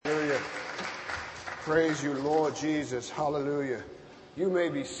Praise you, Lord Jesus. Hallelujah. You may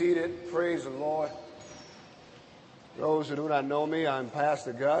be seated. Praise the Lord. Those who do not know me, I'm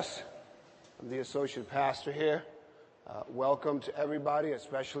Pastor Gus. I'm the associate pastor here. Welcome to everybody,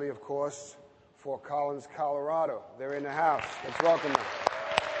 especially, of course, Fort Collins, Colorado. They're in the house. Let's welcome them.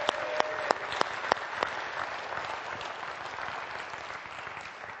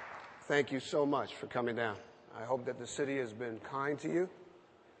 Thank you so much for coming down. I hope that the city has been kind to you.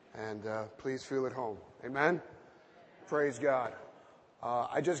 And please feel at home. Amen? Praise God.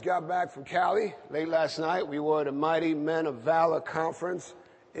 I just got back from Cali late last night. We were at a Mighty Men of Valor conference.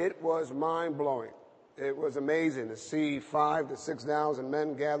 It was mind-blowing. It was amazing to see 5,000 to 6,000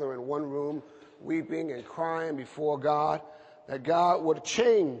 men gather in one room, weeping and crying before God, that God would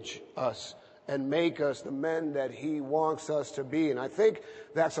change us and make us the men that He wants us to be. And I think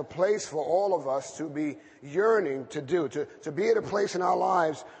that's a place for all of us to be yearning to do, to be at a place in our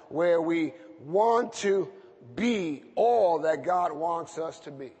lives where we want to be all that God wants us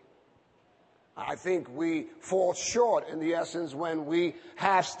to be. I think we fall short in the essence when we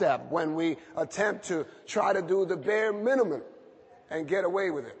half-step, when we attempt to try to do the bare minimum and get away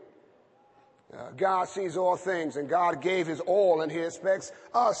with it. God sees all things, and God gave His all, and He expects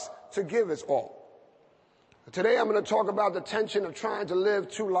us to give His all. Today I'm going to talk about the tension of trying to live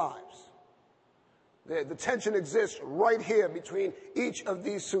two lives. The tension exists right here between each of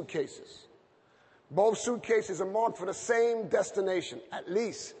these suitcases. Both suitcases are marked for the same destination, at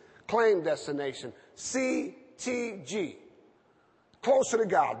least claimed destination, CTG, closer to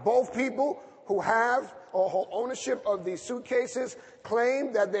God. Both people who have or hold ownership of these suitcases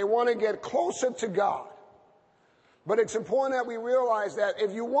claim that they want to get closer to God. But it's important that we realize that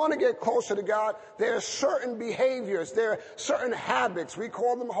if you want to get closer to God, there are certain behaviors, there are certain habits. We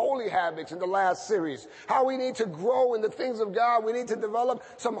call them holy habits in the last series. How we need to grow in the things of God. We need to develop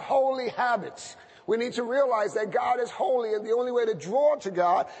some holy habits. We need to realize that God is holy, and the only way to draw to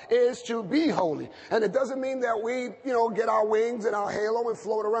God is to be holy. And it doesn't mean that we, get our wings and our halo and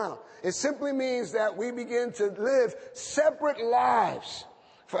float around. It simply means that we begin to live separate lives.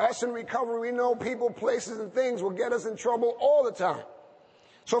 For us in recovery, we know people, places, and things will get us in trouble all the time.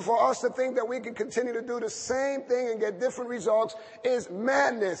 So for us to think that we can continue to do the same thing and get different results is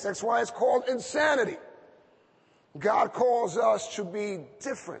madness. That's why it's called insanity. God calls us to be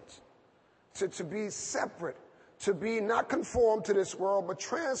different, to be separate, to be not conformed to this world, but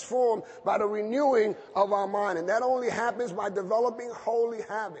transformed by the renewing of our mind. And that only happens by developing holy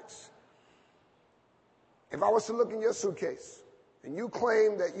habits. If I was to look in your suitcase, and you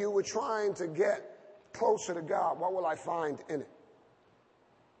claim that you were trying to get closer to God, what will I find in it?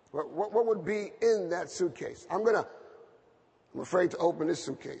 What would be in that suitcase? I'm afraid to open this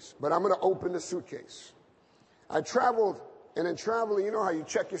suitcase, but I'm going to open the suitcase. I traveled, and in traveling, you know how you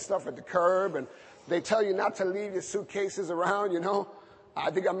check your stuff at the curb, and they tell you not to leave your suitcases around,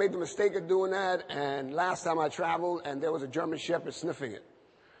 I think I made the mistake of doing that, and last time I traveled, and there was a German Shepherd sniffing it.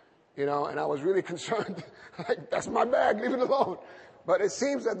 And I was really concerned, like, that's my bag, leave it alone. But it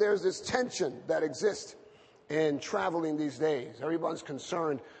seems that there's this tension that exists in traveling these days. Everyone's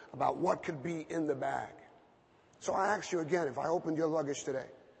concerned about what could be in the bag. So I ask you again, if I opened your luggage today,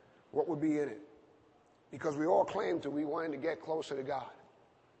 what would be in it? Because we all claim to be wanting to get closer to God.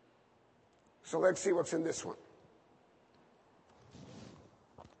 So let's see what's in this one.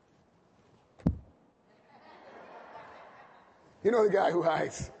 You know the guy who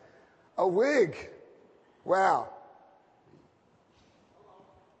hides. A wig. Wow.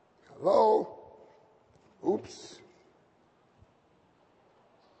 Hello? Oops.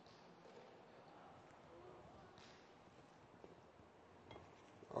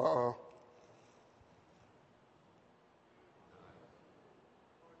 Uh-oh.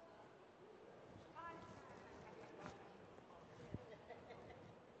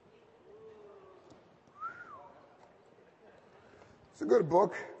 It's a good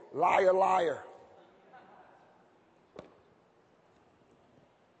book. Liar, liar.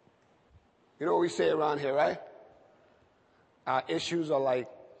 You know what we say around here, right? Our issues are like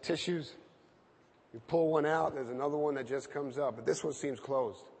tissues. You pull one out, there's another one that just comes up, but this one seems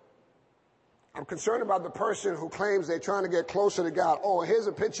closed. I'm concerned about the person who claims they're trying to get closer to God. Oh, here's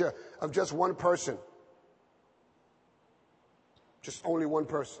a picture of just one person. Just only one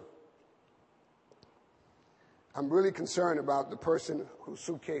person. I'm really concerned about the person whose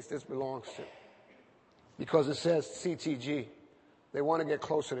suitcase this belongs to, because it says CTG. They want to get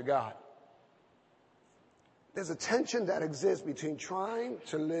closer to God. There's a tension that exists between trying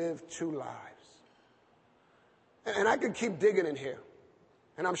to live two lives. And I could keep digging in here.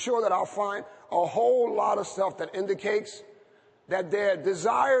 And I'm sure that I'll find a whole lot of stuff that indicates that their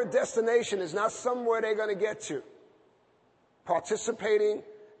desired destination is not somewhere they're going to get to, participating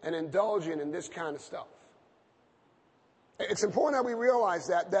and indulging in this kind of stuff. It's important that we realize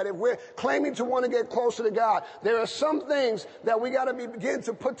that if we're claiming to want to get closer to God, there are some things that we got to begin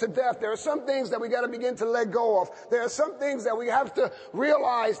to put to death. There are some things that we got to begin to let go of. There are some things that we have to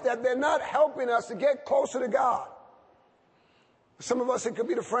realize that they're not helping us to get closer to God. Some of us, it could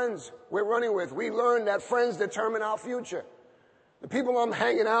be the friends we're running with. We learned that friends determine our future. The people I'm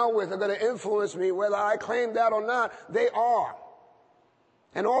hanging out with are going to influence me, whether I claim that or not. They are.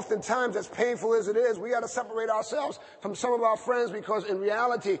 And oftentimes, as painful as it is, we got to separate ourselves from some of our friends because in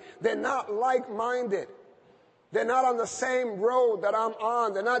reality, they're not like-minded. They're not on the same road that I'm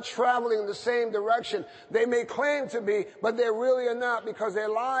on. They're not traveling in the same direction. They may claim to be, but they really are not because their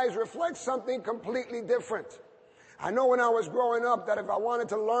lives reflect something completely different. I know when I was growing up that if I wanted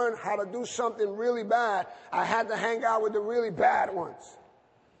to learn how to do something really bad, I had to hang out with the really bad ones.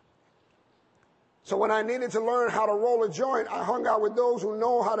 So when I needed to learn how to roll a joint, I hung out with those who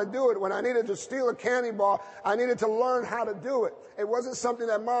know how to do it. When I needed to steal a candy bar, I needed to learn how to do it. It wasn't something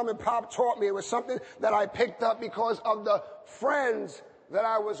that mom and pop taught me. It was something that I picked up because of the friends that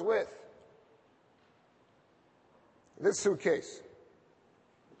I was with. This suitcase.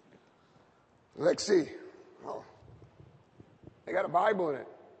 Let's see. Oh, they got a Bible in it.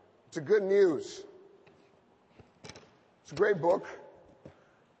 It's a good news. It's a great book.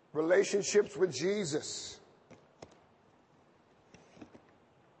 Relationships with Jesus.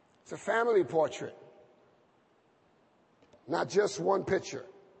 It's a family portrait. Not just one picture.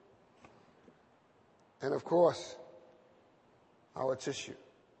 And of course, our tissue.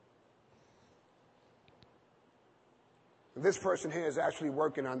 This person here is actually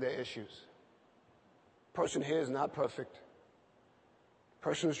working on their issues. Person here is not perfect.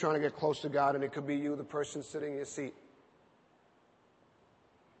 Person is trying to get close to God, and it could be you, the person sitting in your seat.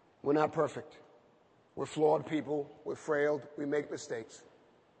 We're not perfect. We're flawed people. We're frail. We make mistakes.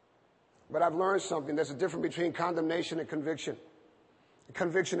 But I've learned something. There's a difference between condemnation and conviction.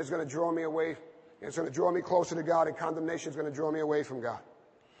 Conviction is going to draw me away. It's going to draw me closer to God, and condemnation is going to draw me away from God.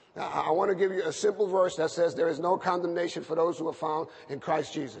 Now, I want to give you a simple verse that says there is no condemnation for those who are found in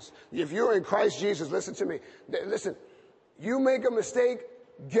Christ Jesus. If you're in Christ Jesus, listen to me. Listen, you make a mistake,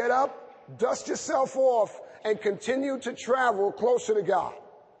 get up, dust yourself off, and continue to travel closer to God.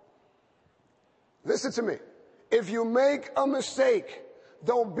 Listen to me. If you make a mistake,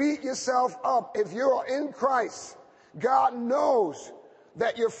 don't beat yourself up. If you're in Christ, God knows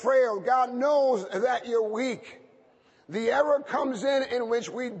that you're frail. God knows that you're weak. The error comes in which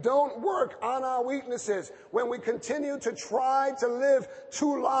we don't work on our weaknesses, when we continue to try to live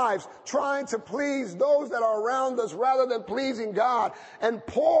two lives, trying to please those that are around us rather than pleasing God. And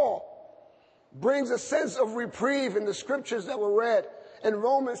Paul brings a sense of reprieve in the scriptures that were read in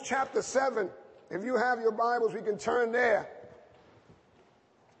Romans chapter 7. If you have your Bibles, we can turn there.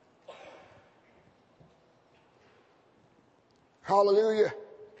 Hallelujah.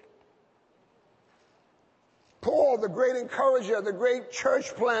 Paul, the great encourager, the great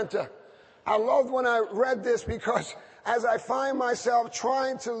church planter. I loved when I read this because as I find myself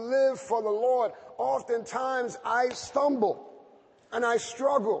trying to live for the Lord, oftentimes I stumble and I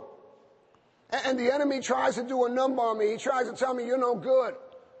struggle. And the enemy tries to do a number on me. He tries to tell me, you're no good.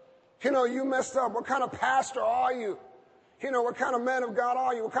 You know, you messed up. What kind of pastor are you? You know, what kind of man of God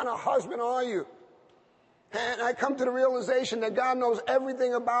are you? What kind of husband are you? And I come to the realization that God knows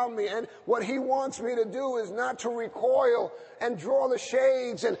everything about me. And what he wants me to do is not to recoil and draw the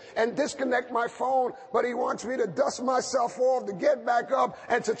shades and disconnect my phone, but he wants me to dust myself off, to get back up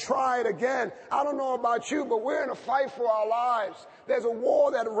and to try it again. I don't know about you, but we're in a fight for our lives. There's a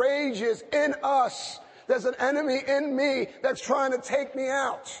war that rages in us. There's an enemy in me that's trying to take me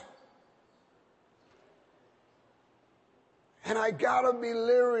out. And I gotta be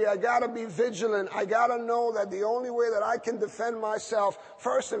leery. I gotta be vigilant. I gotta know that the only way that I can defend myself,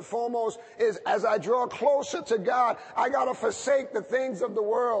 first and foremost, is as I draw closer to God, I gotta forsake the things of the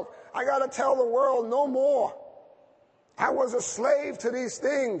world. I gotta tell the world no more. I was a slave to these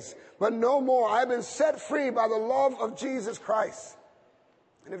things, but no more. I've been set free by the love of Jesus Christ.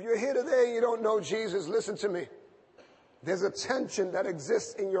 And if you're here today and you don't know Jesus, listen to me. There's a tension that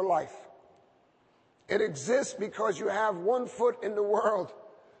exists in your life. It exists because you have one foot in the world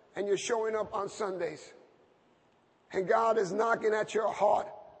and you're showing up on Sundays. And God is knocking at your heart.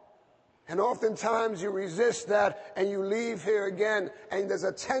 And oftentimes you resist that and you leave here again. And there's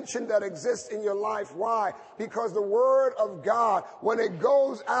a tension that exists in your life. Why? Because the Word of God, when it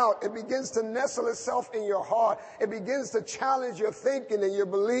goes out, it begins to nestle itself in your heart. It begins to challenge your thinking and your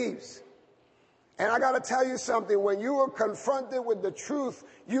beliefs. And I got to tell you something. When you are confronted with the truth,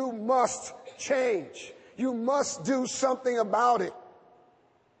 you must change. You must do something about it.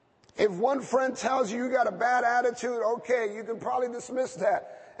 If one friend tells you you got a bad attitude, okay, you can probably dismiss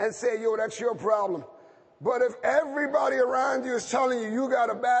that and say, yo, that's your problem. But if everybody around you is telling you you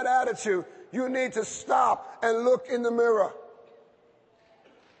got a bad attitude, you need to stop and look in the mirror.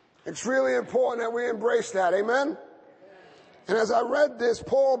 It's really important that we embrace that. Amen? And as I read this,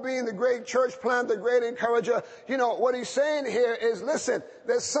 Paul being the great church planter, great encourager, you know, what he's saying here is, listen,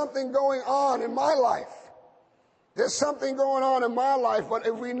 there's something going on in my life. There's something going on in my life, but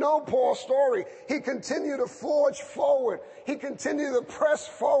if we know Paul's story, he continued to forge forward. He continued to press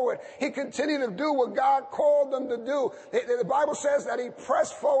forward. He continued to do what God called them to do. The Bible says that he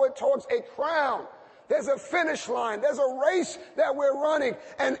pressed forward towards a crown. There's a finish line. There's a race that we're running.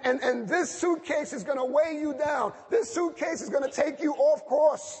 And this suitcase is going to weigh you down. This suitcase is going to take you off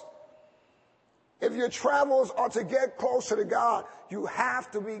course. If your travels are to get closer to God, you have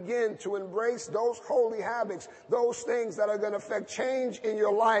to begin to embrace those holy habits, those things that are going to affect change in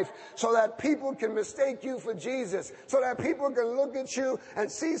your life so that people can mistake you for Jesus, so that people can look at you and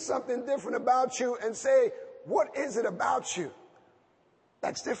see something different about you and say, what is it about you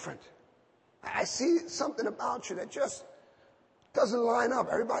that's different? I see something about you that just doesn't line up.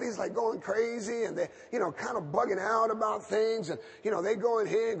 Everybody's like going crazy and they're, kind of bugging out about things and, they going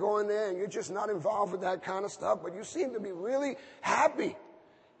here and going there and you're just not involved with that kind of stuff, but you seem to be really happy.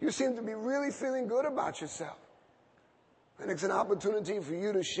 You seem to be really feeling good about yourself. And it's an opportunity for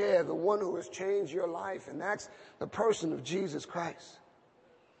you to share the one who has changed your life, and that's the person of Jesus Christ.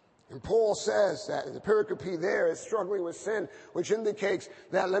 And Paul says that the pericope there is struggling with sin, which indicates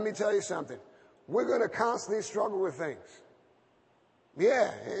that, let me tell you something, we're going to constantly struggle with things.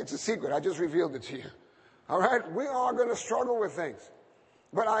 Yeah, it's a secret. I just revealed it to you. All right? We are going to struggle with things.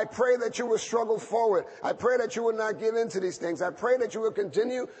 But I pray that you will struggle forward. I pray that you will not give in to these things. I pray that you will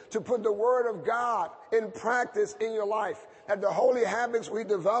continue to put the Word of God in practice in your life. That the holy habits we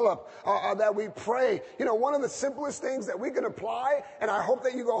develop, that we pray. One of the simplest things that we can apply, and I hope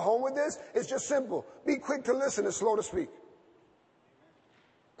that you go home with this, is just simple. Be quick to listen and slow to speak.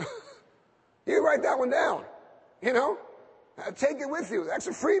 You write that one down. Take it with you. That's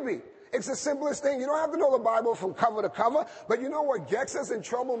a freebie. It's the simplest thing. You don't have to know the Bible from cover to cover, but you know what gets us in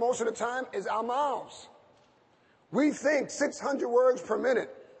trouble most of the time is our mouths. We think 600 words per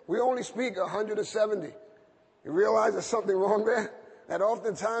minute. We only speak 170. You realize there's something wrong there? That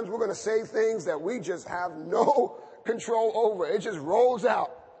oftentimes we're going to say things that we just have no control over. It just rolls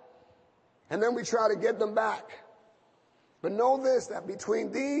out. And then we try to get them back. But know this, that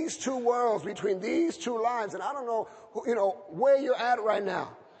between these two worlds, between these two lives, and I don't know, where you're at right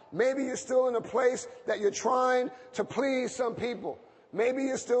now. Maybe you're still in a place that you're trying to please some people. Maybe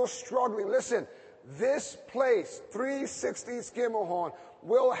you're still struggling. Listen, this place, 360 Skimmerhorn,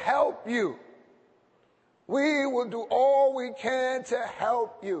 will help you. We will do all we can to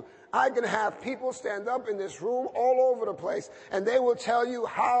help you. I can have people stand up in this room all over the place, and they will tell you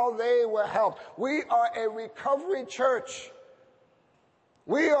how they were helped. We are a recovery church.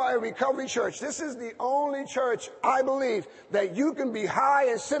 We are a recovery church. This is the only church, I believe, that you can be high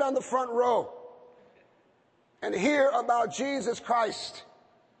and sit on the front row and hear about Jesus Christ.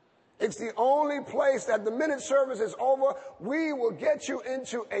 It's the only place that the minute service is over, we will get you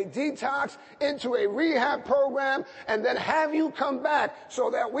into a detox, into a rehab program, and then have you come back so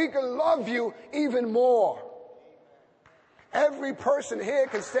that we can love you even more. Every person here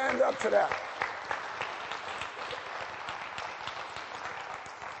can stand up to that.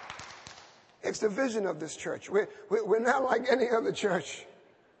 It's the vision of this church. We're not like any other church.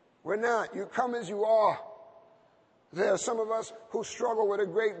 We're not. You come as you are. There are some of us who struggle with a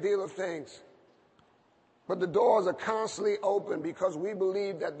great deal of things. But the doors are constantly open because we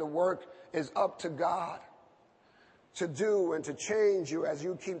believe that the work is up to God to do and to change you as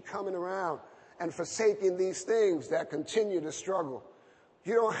you keep coming around and forsaking these things that continue to struggle.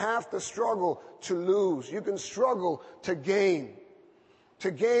 You don't have to struggle to lose. You can struggle to gain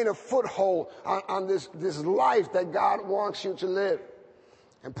a foothold on this life that God wants you to live.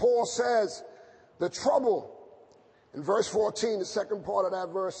 And Paul says, the trouble, in verse 14, the second part of that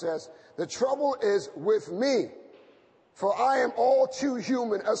verse says, the trouble is with me, for I am all too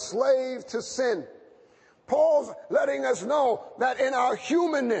human, a slave to sin. Paul's letting us know that in our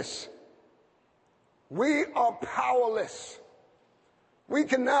humanness, we are powerless. We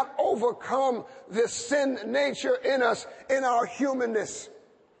cannot overcome this sin nature in us, in our humanness.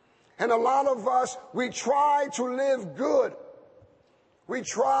 And a lot of us, we try to live good. We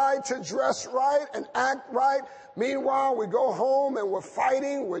try to dress right and act right. Meanwhile, we go home and we're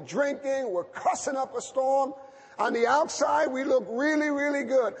fighting, we're drinking, we're cussing up a storm. On the outside, we look really, really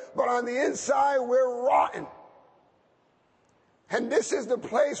good. But on the inside, we're rotten. And this is the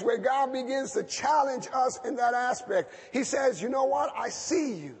place where God begins to challenge us in that aspect. He says, you know what? I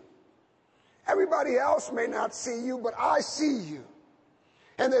see you. Everybody else may not see you, but I see you.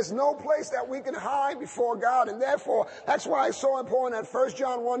 And there's no place that we can hide before God. And therefore, that's why it's so important that 1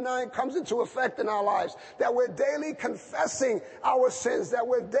 John 1:9 comes into effect in our lives. That we're daily confessing our sins. That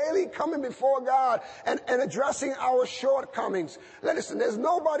we're daily coming before God and addressing our shortcomings. Listen, there's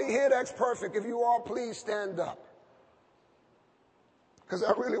nobody here that's perfect. If you are, please stand up. Because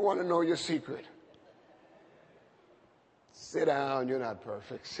I really want to know your secret. Sit down. You're not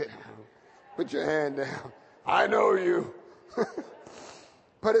perfect. Sit down. Put your hand down. I know you.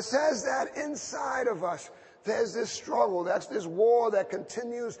 But it says that inside of us, there's this struggle. That's this war that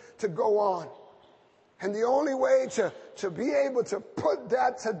continues to go on. And the only way to be able to put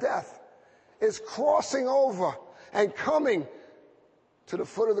that to death is crossing over and coming to the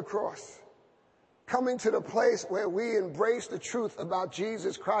foot of the cross. Coming to the place where we embrace the truth about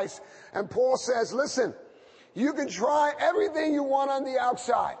Jesus Christ. And Paul says, listen, you can try everything you want on the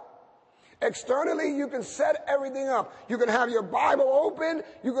outside. Externally, you can set everything up. You can have your Bible open.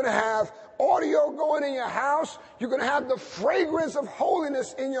 You're going to have audio going in your house. You're going to have the fragrance of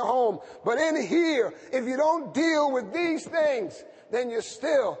holiness in your home. But in here, if you don't deal with these things, then you're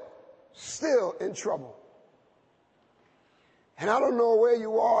still in trouble. And I don't know where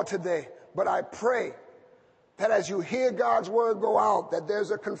you are today, but I pray that as you hear God's word go out, that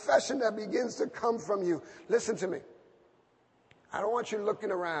there's a confession that begins to come from you. Listen to me. I don't want you looking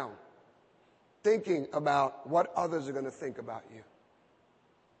around, thinking about what others are going to think about you.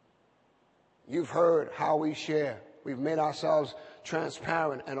 You've heard how we share. We've made ourselves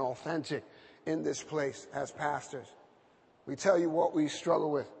transparent and authentic in this place as pastors. We tell you what we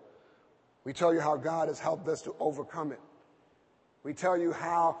struggle with. We tell you how God has helped us to overcome it. We tell you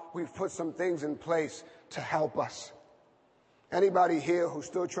how we've put some things in place to help us. Anybody here who's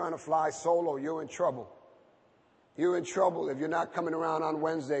still trying to fly solo, you're in trouble. You're in trouble if you're not coming around on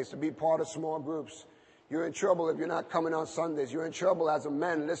Wednesdays to be part of small groups. You're in trouble if you're not coming on Sundays. You're in trouble as a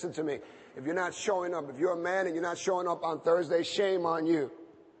man. Listen to me. If you're not showing up, if you're a man and you're not showing up on Thursday, shame on you.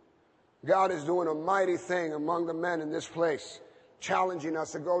 God is doing a mighty thing among the men in this place, challenging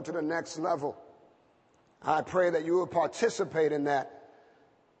us to go to the next level. I pray that you will participate in that.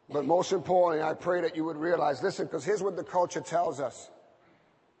 But most importantly, I pray that you would realize, listen, because here's what the culture tells us.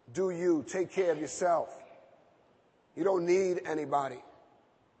 Do you take care of yourself. You don't need anybody.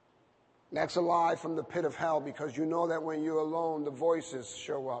 That's a lie from the pit of hell, because you know that when you're alone, the voices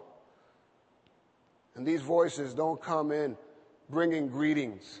show up. And these voices don't come in bringing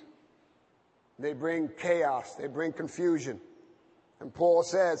greetings. They bring chaos. They bring confusion. And Paul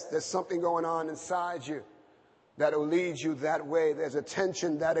says there's something going on inside you that will lead you that way. There's a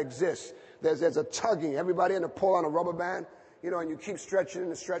tension that exists. There's a tugging. Everybody in a pull on a rubber band. And you keep stretching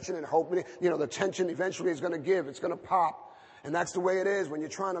and hoping, the tension eventually is going to give. It's going to pop. And that's the way it is when you're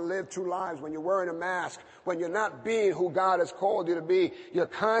trying to live two lives, when you're wearing a mask, when you're not being who God has called you to be. You're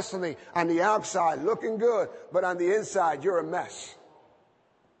constantly on the outside looking good, but on the inside, you're a mess.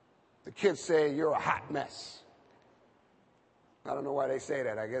 The kids say you're a hot mess. I don't know why they say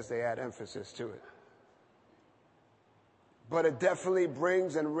that. I guess they add emphasis to it. But it definitely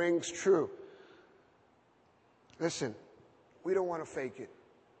brings and rings true. Listen. We don't want to fake it.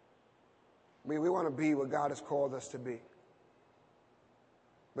 We want to be what God has called us to be.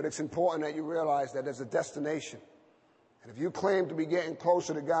 But it's important that you realize that there's a destination. And if you claim to be getting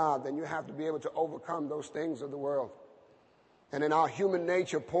closer to God, then you have to be able to overcome those things of the world. And in our human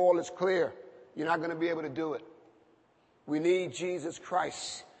nature, Paul is clear. You're not going to be able to do it. We need Jesus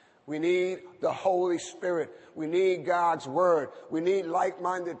Christ. We need the Holy Spirit. We need God's Word. We need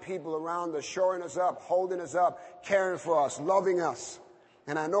like-minded people around us, shoring us up, holding us up, caring for us, loving us.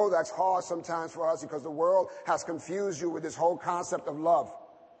 And I know that's hard sometimes for us because the world has confused you with this whole concept of love.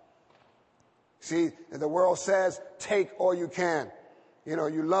 See, the world says, take all you can.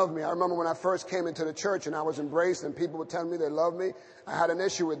 You love me. I remember when I first came into the church and I was embraced and people would tell me they loved me. I had an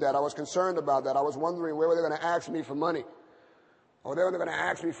issue with that. I was concerned about that. I was wondering where were they going to ask me for money. Or they were going to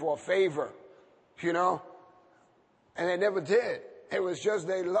ask me for a favor, And they never did. It was just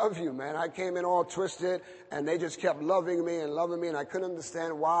they love you, man. I came in all twisted, and they just kept loving me, and I couldn't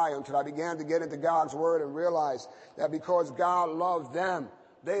understand why until I began to get into God's Word and realize that because God loved them,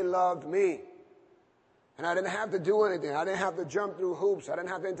 they loved me. And I didn't have to do anything. I didn't have to jump through hoops. I didn't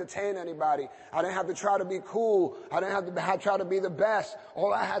have to entertain anybody. I didn't have to try to be cool. I didn't have to try to be the best.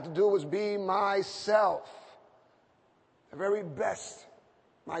 All I had to do was be myself. The very best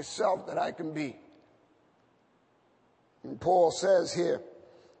myself that I can be. And Paul says here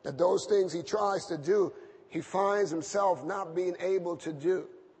that those things he tries to do, he finds himself not being able to do.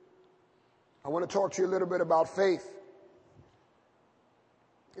 I want to talk to you a little bit about faith.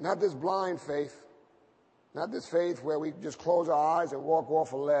 Not this blind faith. Not this faith where we just close our eyes and walk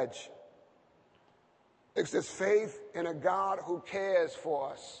off a ledge. It's this faith in a God who cares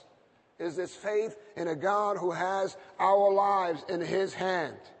for us. It's this faith in a God who has our lives in his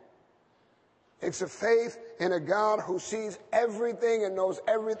hand. It's a faith in a God who sees everything and knows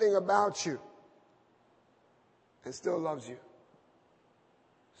everything about you and still loves you,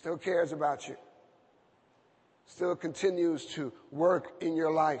 still cares about you, still continues to work in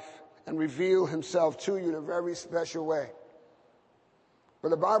your life and reveal himself to you in a very special way. But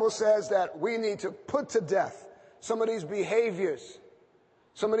the Bible says that we need to put to death some of these behaviors,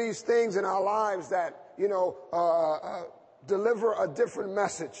 some of these things in our lives that, deliver a different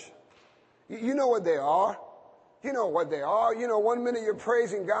message. You know what they are. You know what they are. You know, one minute you're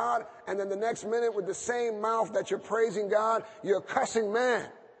praising God, and then the next minute with the same mouth that you're praising God, you're cussing man.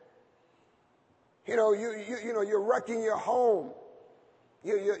 You're wrecking your home.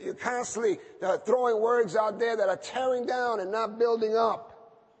 You're constantly throwing words out there that are tearing down and not building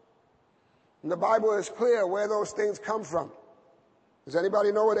up. And the Bible is clear where those things come from. Does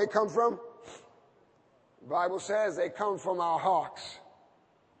anybody know where they come from? The Bible says they come from our hearts.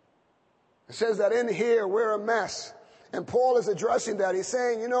 It says that in here we're a mess. And Paul is addressing that. He's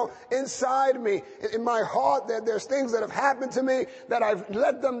saying, inside me, in my heart, that there's things that have happened to me that I've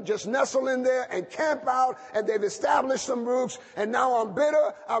let them just nestle in there and camp out, and they've established some roots, and now I'm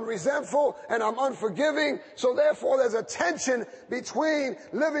bitter, I'm resentful, and I'm unforgiving. So therefore there's a tension between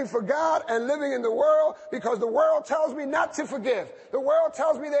living for God and living in the world, because the world tells me not to forgive. The world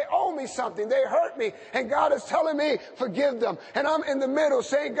tells me they owe me something, they hurt me, and God is telling me, forgive them. And I'm in the middle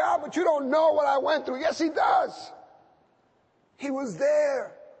saying, God, but you don't know what I went through. Yes, he does. He was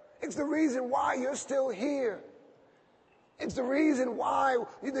there. It's the reason why you're still here. It's the reason why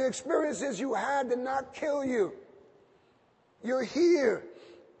the experiences you had did not kill you. You're here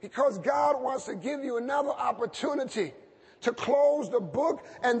because God wants to give you another opportunity to close the book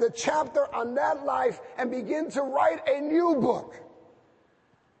and the chapter on that life and begin to write a new book,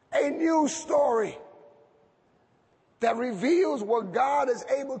 a new story that reveals what God is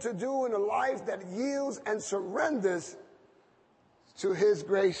able to do in a life that yields and surrenders to his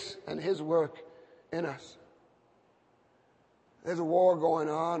grace and his work in us. There's a war going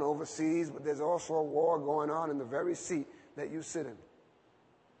on overseas, but there's also a war going on in the very seat that you sit in.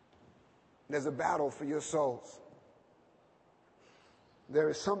 There's a battle for your souls. There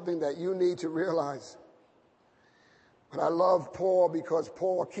is something that you need to realize. But I love Paul because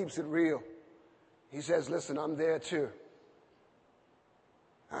Paul keeps it real. He says, listen, I'm there too.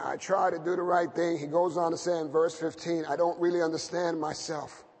 I try to do the right thing. He goes on to say in verse 15, I don't really understand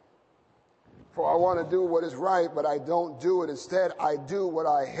myself. For I want to do what is right, but I don't do it. Instead, I do what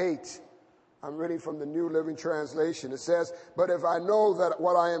I hate. I'm reading from the New Living Translation. It says, but if I know that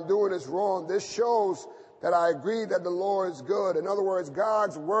what I am doing is wrong, this shows that I agree that the law is good. In other words,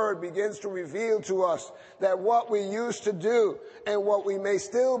 God's word begins to reveal to us that what we used to do and what we may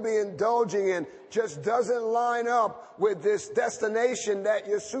still be indulging in just doesn't line up with this destination that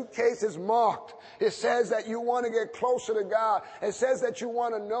your suitcase is marked. It says that you want to get closer to God. It says that you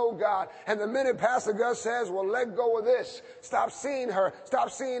want to know God. And the minute Pastor Gus says, well, let go of this. Stop seeing her.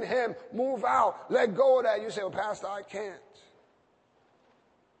 Stop seeing him. Move out. Let go of that. You say, well, Pastor, I can't.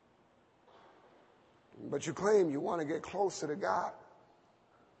 But you claim you want to get closer to God.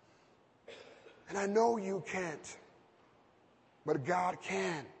 And I know you can't. But God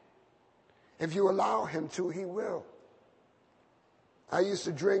can. If you allow him to, he will. I used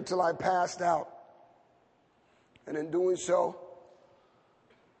to drink till I passed out. And in doing so,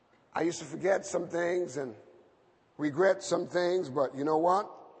 I used to forget some things and regret some things. But you know what?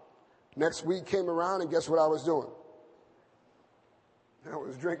 Next week came around and guess what I was doing? I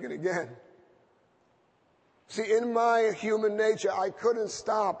was drinking again. See, in my human nature, I couldn't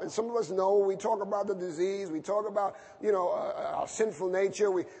stop. And some of us know, we talk about the disease. We talk about, our sinful nature.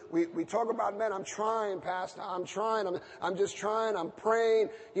 We talk about, man, I'm trying, Pastor. I'm trying. I'm just trying. I'm praying.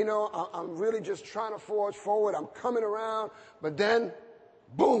 I'm really just trying to forge forward. I'm coming around. But then,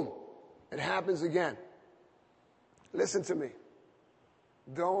 boom, it happens again. Listen to me.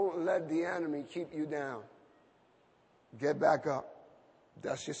 Don't let the enemy keep you down. Get back up.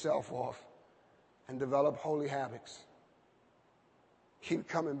 Dust yourself off. and develop holy habits. Keep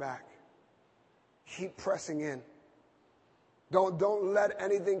coming back. Keep pressing in. Don't let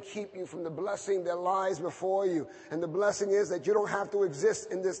anything keep you from the blessing that lies before you. And the blessing is that you don't have to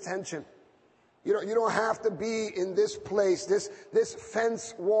exist in this tension. You don't have to be in this place, this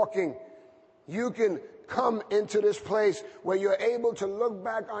fence walking. You can come into this place where you're able to look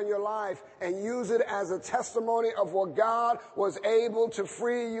back on your life and use it as a testimony of what God was able to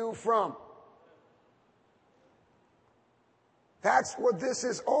free you from. That's what this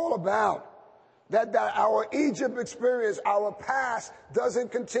is all about. That our Egypt experience, our past,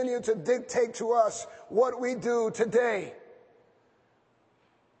 doesn't continue to dictate to us what we do today.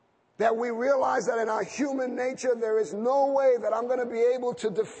 That we realize that in our human nature, there is no way that I'm going to be able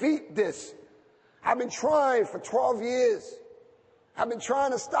to defeat this. I've been trying for 12 years. I've been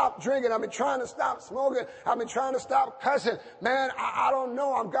trying to stop drinking. I've been trying to stop smoking. I've been trying to stop cussing. Man, I don't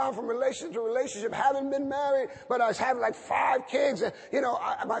know. I'm gone from relationship to relationship. Haven't been married, but I have like 5 kids. And,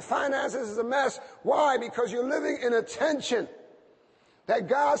 my finances is a mess. Why? Because you're living in a tension that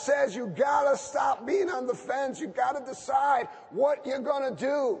God says you gotta stop being on the fence. You gotta decide what you're gonna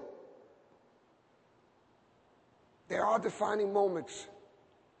do. There are defining moments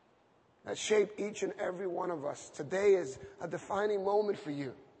that shape each and every one of us. Today is a defining moment for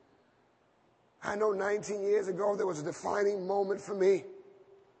you. I know 19 years ago there was a defining moment for me.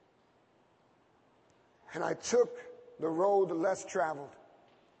 And I took the road less traveled.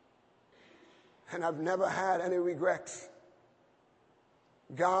 And I've never had any regrets.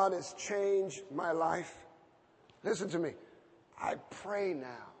 God has changed my life. Listen to me. I pray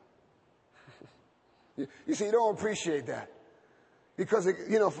now. You see, you don't appreciate that. Because,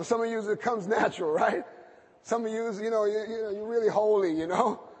 for some of you, it comes natural, right? Some of you, you're really holy,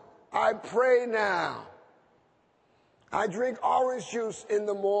 I pray now. I drink orange juice in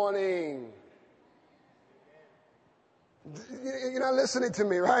the morning. You're not listening to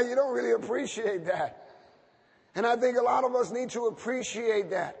me, right? You don't really appreciate that. And I think a lot of us need to appreciate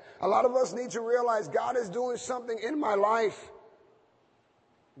that. A lot of us need to realize God is doing something in my life.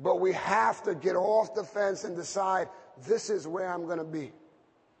 But we have to get off the fence and decide, this is where I'm going to be.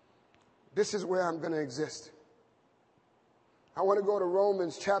 This is where I'm going to exist. I want to go to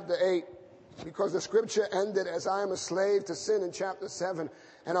Romans chapter 8 because the scripture ended as I am a slave to sin in chapter 7.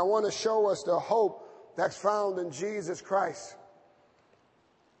 And I want to show us the hope that's found in Jesus Christ.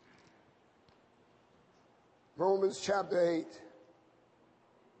 Romans chapter 8.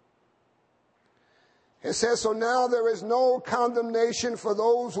 It says, so now there is no condemnation for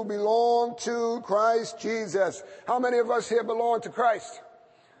those who belong to Christ Jesus. How many of us here belong to Christ?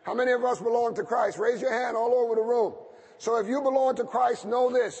 How many of us belong to Christ? Raise your hand all over the room. So if you belong to Christ,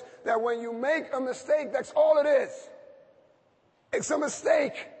 know this, that when you make a mistake, that's all it is. It's a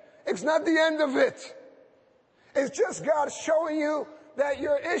mistake. It's not the end of it. It's just God showing you that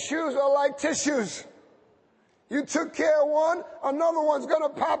your issues are like tissues. You took care of one, another one's going to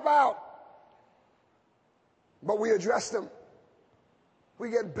pop out. But we address them.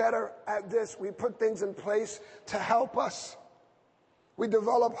 We get better at this. We put things in place to help us. We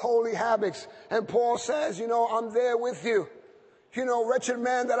develop holy habits. And Paul says, I'm there with you. Wretched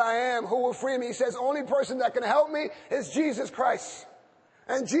man that I am, who will free me? He says, only person that can help me is Jesus Christ.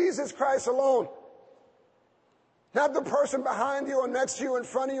 And Jesus Christ alone. Not the person behind you or next to you, in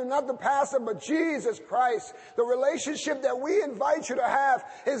front of you, not the pastor, but Jesus Christ. The relationship that we invite you to have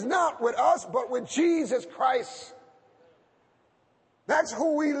is not with us, but with Jesus Christ. That's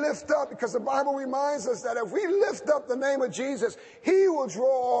who we lift up, because the Bible reminds us that if we lift up the name of Jesus, He will draw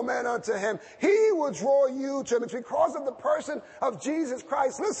all men unto Him. He will draw you to Him. It's because of the person of Jesus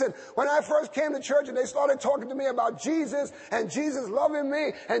Christ. Listen, when I first came to church and they started talking to me about Jesus and Jesus loving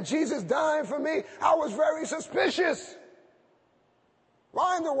me and Jesus dying for me, I was very suspicious.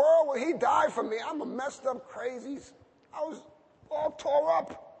 Why in the world would He die for me? I'm a messed up crazy. I was all tore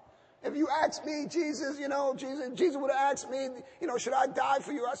up. If you ask me, Jesus would have asked me, should I die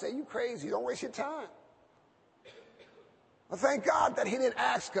for you? I say, you crazy. Don't waste your time. Well, thank God that He didn't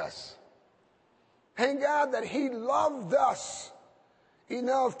ask us. Thank God that He loved us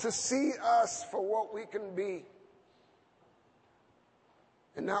enough to see us for what we can be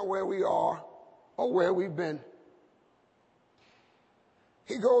and not where we are or where we've been.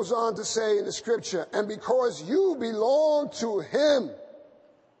 He goes on to say in the scripture, and because you belong to Him,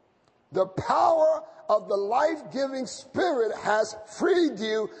 the power of the life-giving Spirit has freed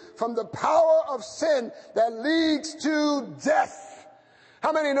you from the power of sin that leads to death.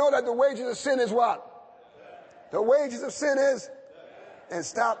 How many know that the wages of sin is what? The wages of sin is? And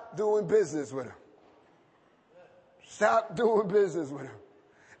stop doing business with Him. Stop doing business with Him.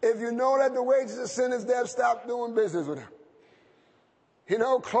 If you know that the wages of sin is death, stop doing business with him. You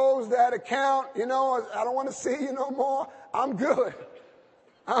know, close that account. You know, I don't want to see you no more. I'm good.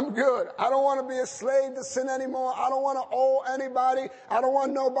 I'm good. I don't want to be a slave to sin anymore. I don't want to owe anybody. I don't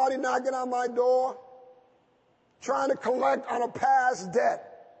want nobody knocking on my door trying to collect on a past debt.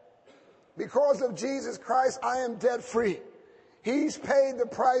 Because of Jesus Christ, I am debt free. He's paid the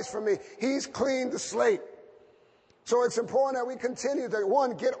price for me. He's cleaned the slate. So it's important that we continue to,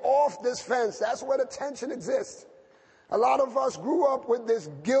 one, get off this fence. That's where the tension exists. A lot of us grew up with this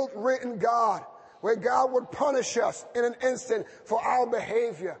guilt-ridden God, where God would punish us in an instant for our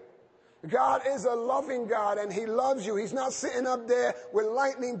behavior. God is a loving God, and he loves you. He's not sitting up there with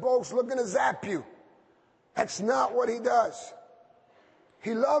lightning bolts looking to zap you. That's not what he does.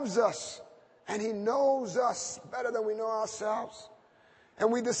 He loves us, and he knows us better than we know ourselves.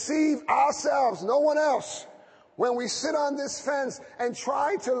 And we deceive ourselves, no one else, when we sit on this fence and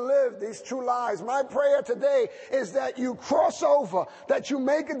try to live these true lives. My prayer today is that you cross over, that you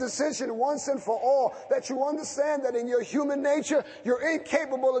make a decision once and for all, that you understand that in your human nature, you're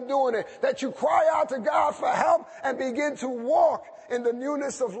incapable of doing it, that you cry out to God for help and begin to walk in the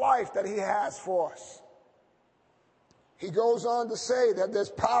newness of life that he has for us. He goes on to say that there's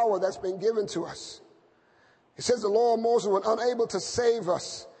power that's been given to us. He says the law of Moses was unable to save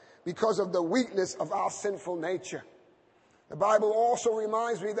us because of the weakness of our sinful nature. The Bible also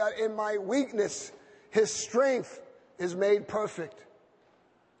reminds me that in my weakness, his strength is made perfect.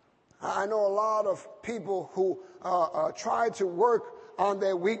 I know a lot of people who try to work on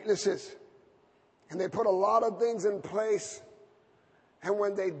their weaknesses, and they put a lot of things in place, and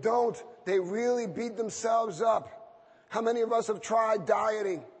when they don't, they really beat themselves up. How many of us have tried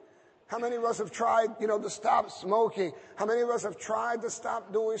dieting? How many of us have tried, to stop smoking? How many of us have tried to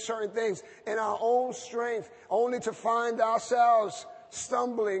stop doing certain things in our own strength, only to find ourselves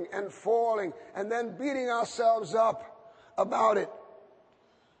stumbling and falling and then beating ourselves up about it?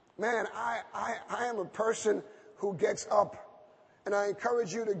 Man, I am a person who gets up, and I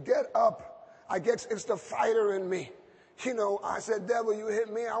encourage you to get up. It's the fighter in me. I said, devil, you hit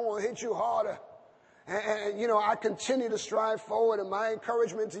me, I want to hit you harder. And I continue to strive forward. And my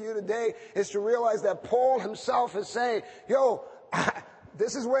encouragement to you today is to realize that Paul himself is saying,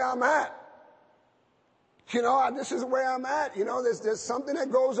 this is where I'm at. This is where I'm at. There's something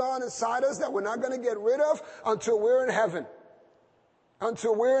that goes on inside us that we're not going to get rid of until we're in heaven.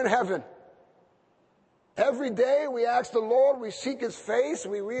 Until we're in heaven. Every day we ask the Lord, we seek his face,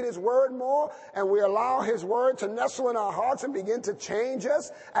 we read his word more, and we allow his word to nestle in our hearts and begin to change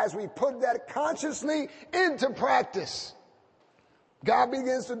us as we put that consciously into practice. God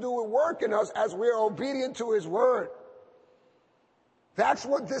begins to do a work in us as we're obedient to his word. That's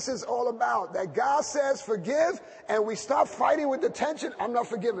what this is all about. That God says forgive, and we stop fighting with the tension. I'm not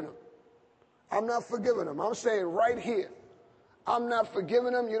forgiving him. I'm not forgiving him. I'm saying right here, I'm not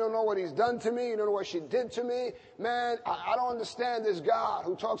forgiving him. You don't know what he's done to me. You don't know what she did to me. Man, I don't understand this God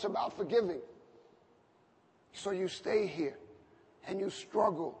who talks about forgiving. So you stay here, and you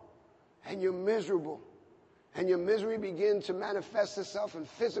struggle, and you're miserable, and your misery begins to manifest itself in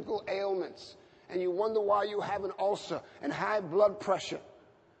physical ailments, and you wonder why you have an ulcer and high blood pressure,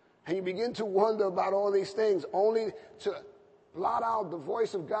 and you begin to wonder about all these things, only to blot out the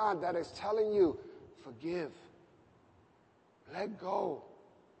voice of God that is telling you, forgive. Let go.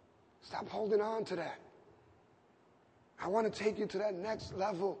 Stop holding on to that. I want to take you to that next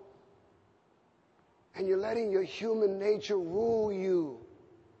level. And you're letting your human nature rule you.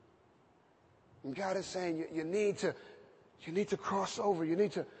 And God is saying you need to cross over. You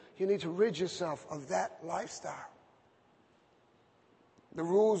need to rid yourself of that lifestyle. The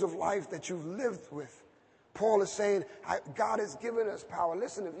rules of life that you've lived with. Paul is saying, God has given us power.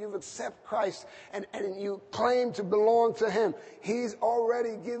 Listen, if you've accepted Christ and you claim to belong to him, he's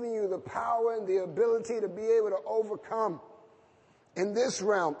already given you the power and the ability to be able to overcome. In this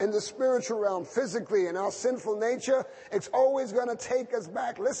realm, in the spiritual realm, physically, in our sinful nature, it's always going to take us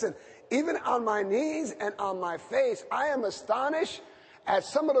back. Listen, even on my knees and on my face, I am astonished at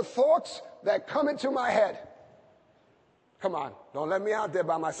some of the thoughts that come into my head. Come on, don't let me out there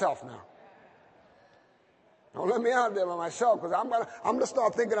by myself now. Don't let me out there by myself, because I'm gonna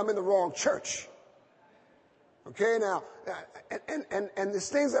start thinking I'm in the wrong church. Okay, now, and there's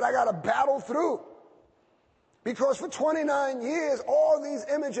things that I gotta battle through. Because for 29 years, all these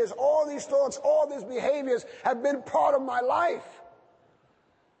images, all these thoughts, all these behaviors have been part of my life.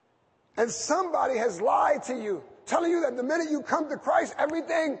 And somebody has lied to you, telling you that the minute you come to Christ,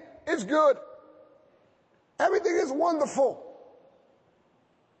 everything is good. Everything is wonderful.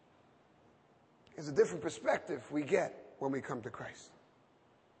 It's a different perspective we get when we come to Christ.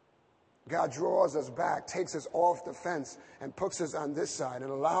 God draws us back, takes us off the fence, and puts us on this side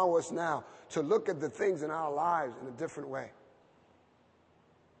and allow us now to look at the things in our lives in a different way.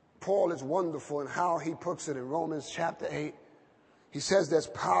 Paul is wonderful in how he puts it in Romans chapter 8. He says there's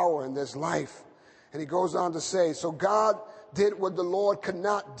power and there's life. And he goes on to say, so God did what the Lord could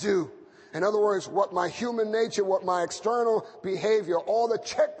not do. In other words, what my human nature, what my external behavior, all the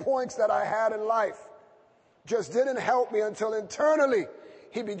checkpoints that I had in life just didn't help me until internally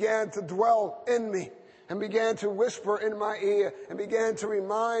he began to dwell in me and began to whisper in my ear and began to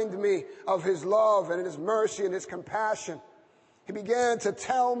remind me of his love and his mercy and his compassion. He began to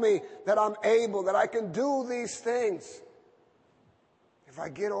tell me that I'm able, that I can do these things if I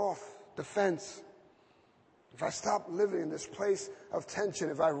get off the fence. If I stop living in this place of tension,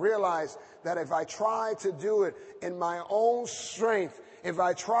 if I realize that if I try to do it in my own strength, if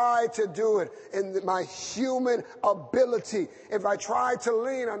I try to do it in my human ability, if I try to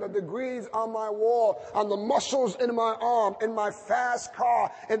lean on the degrees on my wall, on the muscles in my arm, in my fast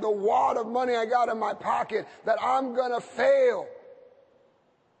car, in the wad of money I got in my pocket, that I'm going to fail.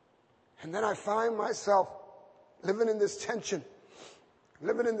 And then I find myself living in this tension,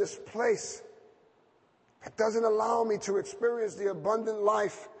 living in this place that doesn't allow me to experience the abundant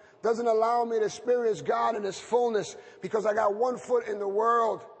life, doesn't allow me to experience God in his fullness, because I got one foot in the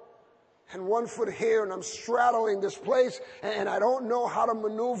world and one foot here, and I'm straddling this place and I don't know how to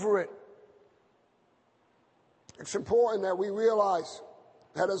maneuver it. It's important that we realize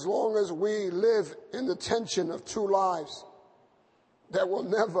that as long as we live in the tension of two lives, that we're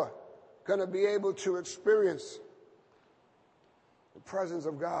never going to be able to experience the presence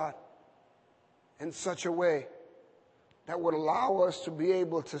of God in such a way that would allow us to be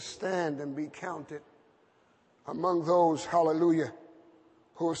able to stand and be counted among those, hallelujah,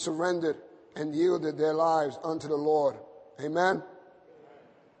 who have surrendered and yielded their lives unto the Lord. Amen?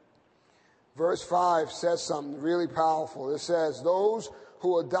 Verse 5 says something really powerful. It says, those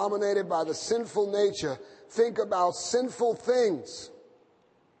who are dominated by the sinful nature think about sinful things.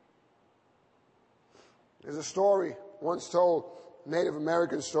 There's a story once told, Native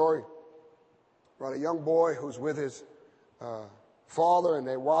American story, about a young boy who's with his father, and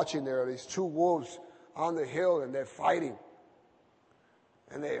they're watching. There are these two wolves on the hill, and they're fighting.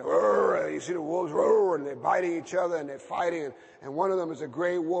 And they roar, you see the wolves roar, and they're biting each other, and they're fighting. And one of them is a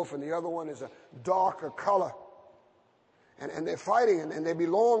gray wolf, and the other one is a darker color. And they're fighting, and they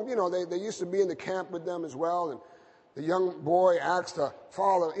belong, they used to be in the camp with them as well. And the young boy asked the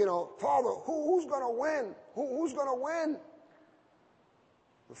father, Father, who's going to win? Who's going to win?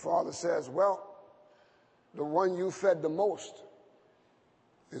 The father says, well, the one you fed the most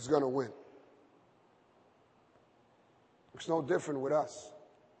is going to win. It's no different with us.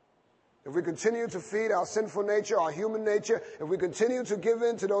 If we continue to feed our sinful nature, our human nature, if we continue to give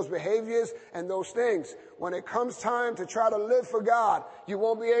in to those behaviors and those things, when it comes time to try to live for God, you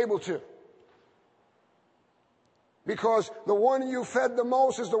won't be able to. Because the one you fed the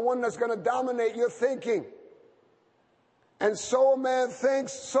most is the one that's going to dominate your thinking. And so a man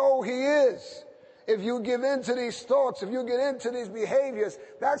thinks, so he is. If you give in to these thoughts, if you get into these behaviors,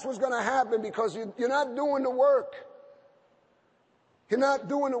 that's what's going to happen, because you're not doing the work. You're not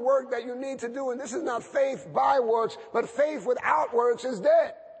doing the work that you need to do. And this is not faith by works, but faith without works is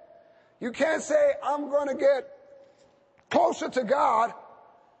dead. You can't say, I'm going to get closer to God,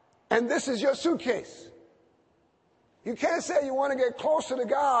 and this is your suitcase. You can't say you want to get closer to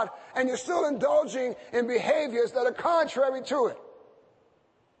God, and you're still indulging in behaviors that are contrary to it.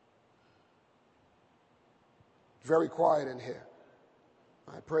 Very quiet in here.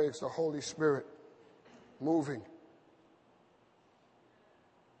 I pray it's the Holy Spirit moving.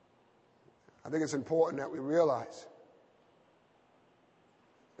 I think it's important that we realize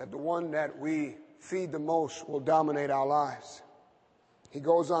that the one that we feed the most will dominate our lives. He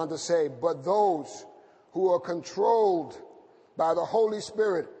goes on to say, but those who are controlled by the Holy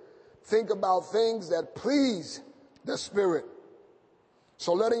Spirit think about things that please the Spirit.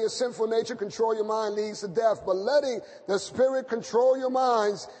 So letting your sinful nature control your mind leads to death, but letting the Spirit control your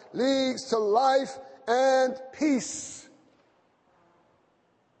minds leads to life and peace.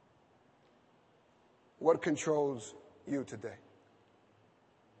 What controls you today?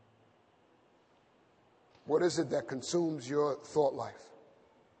 What is it that consumes your thought life?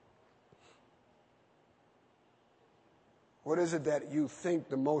 What is it that you think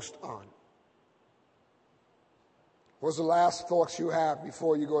the most on? What's the last thoughts you have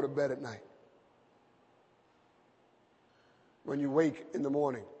before you go to bed at night? When you wake in the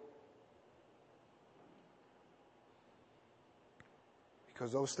morning?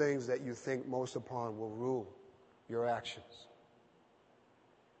 Because those things that you think most upon will rule your actions.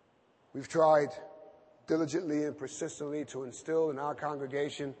 We've tried diligently and persistently to instill in our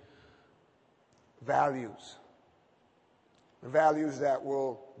congregation values. The values that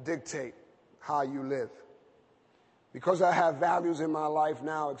will dictate how you live. Because I have values in my life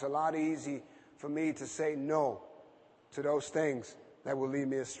now, it's a lot easy for me to say no to those things that will lead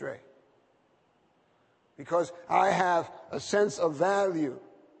me astray. Because I have a sense of value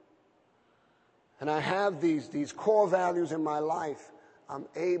and I have these core values in my life, I'm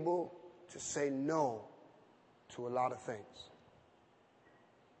able to say no to a lot of things.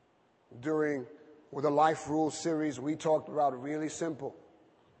 During the Life Rules series, we talked about really simple.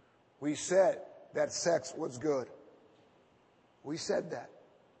 We said that sex was good. We said that.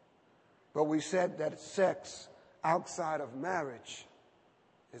 But we said that sex outside of marriage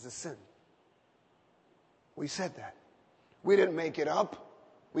is a sin. We said that. We didn't make it up.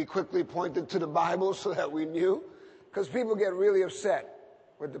 We quickly pointed to the Bible so that we knew. Because people get really upset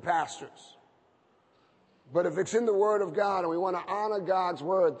with the pastors. But if it's in the Word of God and we want to honor God's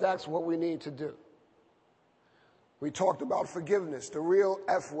Word, that's what we need to do. We talked about forgiveness, the real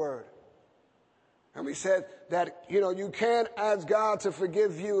F word. And we said that, you can't ask God to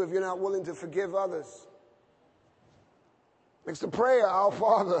forgive you if you're not willing to forgive others. It's the prayer, Our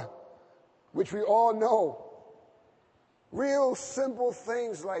Father, which we all know. Real simple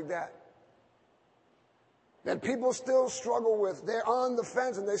things like that. That people still struggle with. They're on the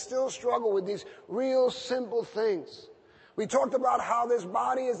fence and they still struggle with these real simple things. We talked about how this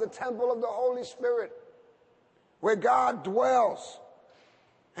body is the temple of the Holy Spirit, where God dwells.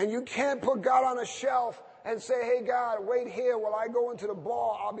 And you can't put God on a shelf and say, hey, God, wait here while I go into the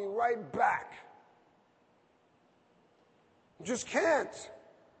bar. I'll be right back. You just can't.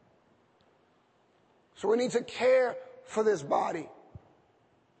 So we need to care for this body.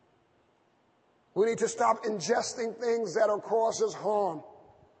 We need to stop ingesting things that will cause us harm.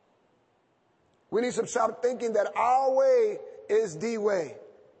 We need to stop thinking that our way is the way.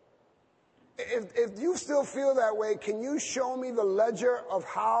 If you still feel that way, can you show me the ledger of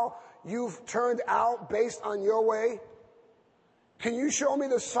how you've turned out based on your way? Can you show me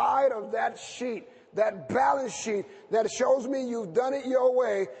the side of that sheet, that balance sheet that shows me you've done it your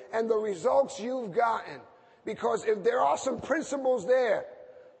way and the results you've gotten? Because if there are some principles there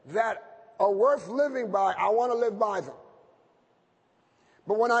that are worth living by, I want to live by them.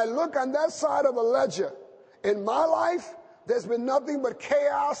 But when I look on that side of the ledger, in my life, there's been nothing but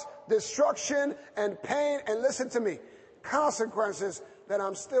chaos, destruction, and pain, and listen to me, consequences that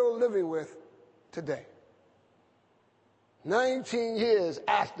I'm still living with today. 19 years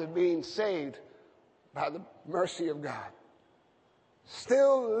after being saved by the mercy of God.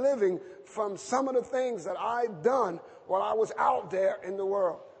 Still living from some of the things that I'd done while I was out there in the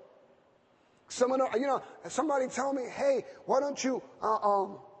world. Somebody told me, hey, why don't you,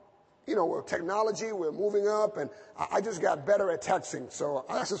 with technology, we're moving up, and I just got better at texting, so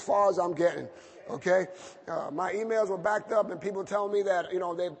that's as far as I'm getting, okay? My emails were backed up, and people tell me that,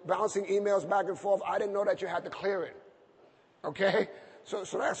 they're bouncing emails back and forth. I didn't know that you had to clear it, okay? So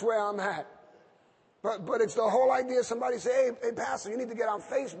that's where I'm at. But it's the whole idea. Somebody say, hey, Pastor, you need to get on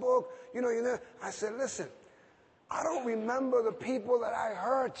Facebook. I said, listen, I don't remember the people that I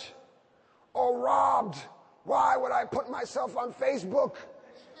hurt or robbed. Why would I put myself on Facebook?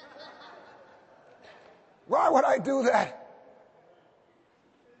 Why would I do that?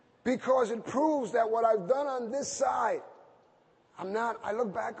 Because it proves that what I've done on this side, I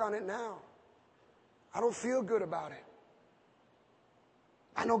look back on it now. I don't feel good about it.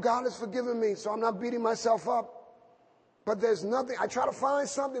 I know God has forgiven me, so I'm not beating myself up. But there's nothing. I try to find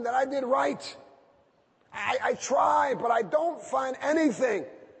something that I did right. I try, but I don't find anything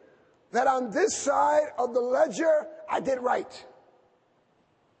that on this side of the ledger I did right.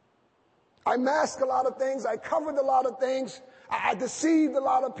 I masked a lot of things. I covered a lot of things. I deceived a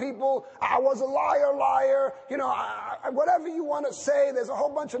lot of people. I was a liar. Whatever you want to say, there's a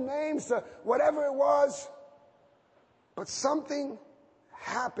whole bunch of names to whatever it was. But something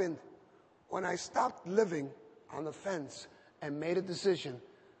happened when I stopped living on the fence and made a decision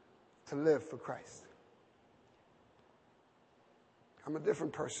to live for Christ. I'm a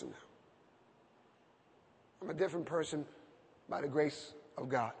different person now. I'm a different person by the grace of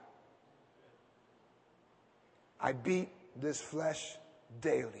God. I beat this flesh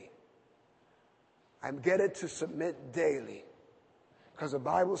daily. I get it to submit daily. Because the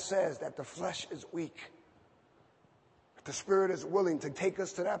Bible says that the flesh is weak. But the Spirit is willing to take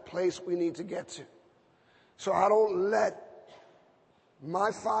us to that place we need to get to. So I don't let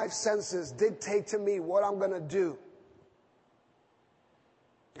my 5 senses dictate to me what I'm going to do.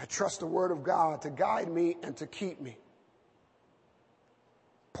 I trust the Word of God to guide me and to keep me.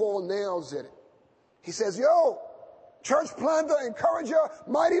 Paul nails it. He says, yo, church planter, encourager,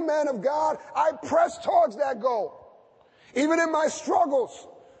 mighty man of God, I press towards that goal. Even in my struggles,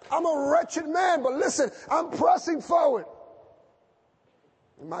 I'm a wretched man, but listen, I'm pressing forward.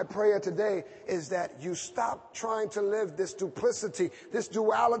 And my prayer today is that you stop trying to live this duplicity, this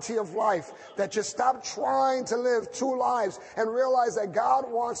duality of life, that you stop trying to live two lives and realize that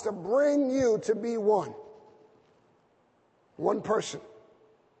God wants to bring you to be one. One person.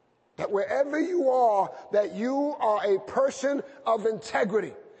 That wherever you are, that you are a person of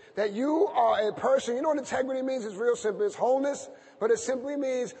integrity. That you are a person, you know what integrity means? It's real simple. It's wholeness, but it simply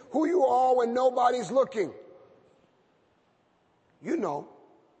means who you are when nobody's looking. You know.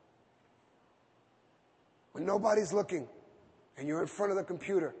 When nobody's looking and you're in front of the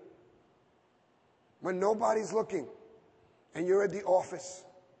computer. When nobody's looking and you're at the office.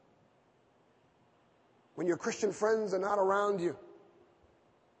 When your Christian friends are not around you.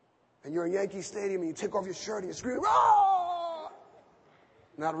 And you're in Yankee Stadium and you take off your shirt and you scream, "Ah!"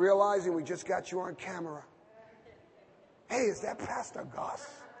 Not realizing we just got you on camera. Hey, is that Pastor Gus?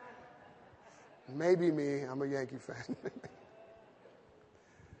 Maybe me. I'm a Yankee fan.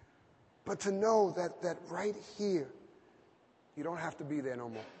 But to know that right here, you don't have to be there no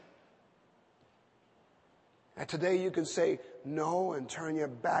more. And today you can say no and turn your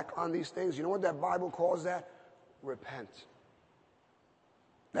back on these things. You know what that Bible calls that? Repent.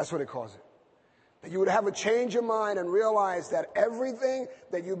 That's what it calls it. That you would have a change of mind and realize that everything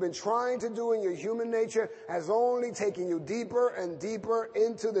that you've been trying to do in your human nature has only taken you deeper and deeper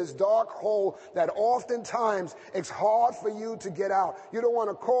into this dark hole that oftentimes it's hard for you to get out. You don't want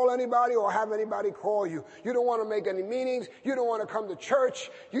to call anybody or have anybody call you. You don't want to make any meetings. You don't want to come to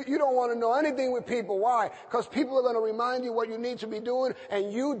church. You don't want to know anything with people. Why? Because people are going to remind you what you need to be doing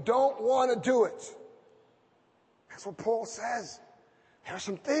and you don't want to do it. That's what Paul says. There are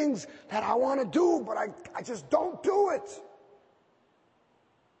some things that I want to do, but I just don't do it.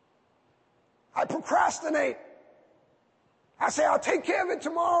 I procrastinate. I say, I'll take care of it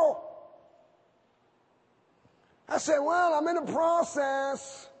tomorrow. I say, well, I'm in the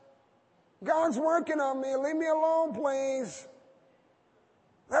process. God's working on me. Leave me alone, please.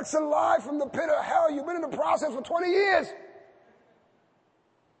 That's a lie from the pit of hell. You've been in the process for 20 years.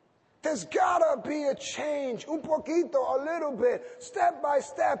 There's gotta be a change, un poquito, a little bit, step by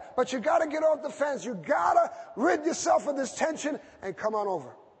step, but you gotta get off the fence. You gotta rid yourself of this tension and come on over.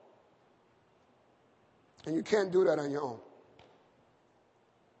 And you can't do that on your own.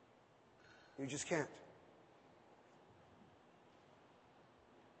 You just can't.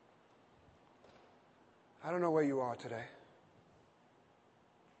 I don't know where you are today.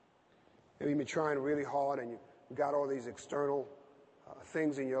 Maybe you've been trying really hard and you got all these external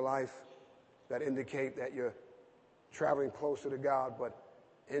things in your life that indicate that you're traveling closer to God, but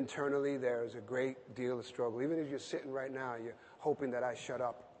internally there's a great deal of struggle. Even if you're sitting right now, you're hoping that I shut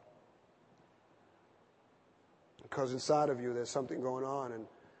up. Because inside of you there's something going on and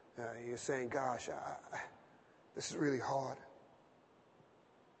you're saying, gosh, this is really hard.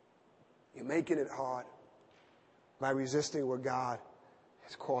 You're making it hard by resisting what God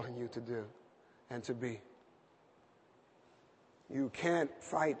is calling you to do and to be. You can't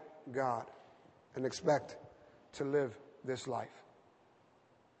fight God and expect to live this life.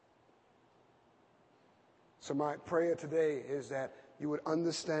 So my prayer today is that you would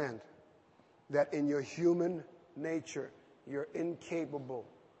understand that in your human nature, you're incapable,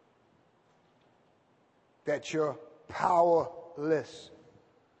 that you're powerless,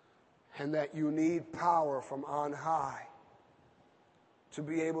 and that you need power from on high to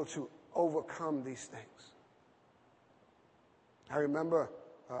be able to overcome these things. I remember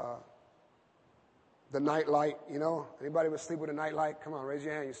the night light, you know. Anybody would sleep with a night light? Come on, raise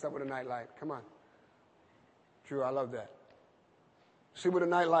your hand. You slept with a night light. Come on. True, I love that. Sleep with a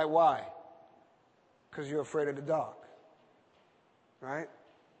night light, why? Because you're afraid of the dark. Right?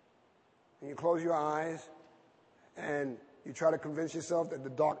 And you close your eyes and you try to convince yourself that the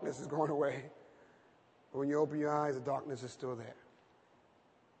darkness is going away. But when you open your eyes, the darkness is still there.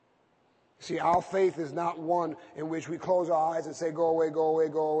 See, our faith is not one in which we close our eyes and say, go away, go away,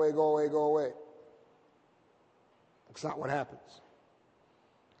 go away, go away, go away. It's not what happens.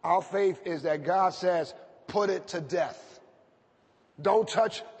 Our faith is that God says, put it to death. Don't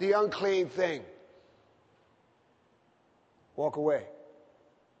touch the unclean thing. Walk away.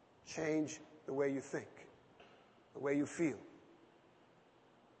 Change the way you think, the way you feel.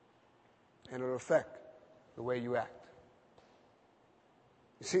 And it'll affect the way you act.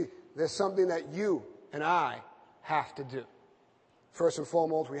 You see, there's something that you and I have to do. First and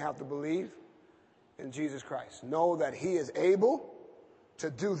foremost, we have to believe in Jesus Christ. Know that He is able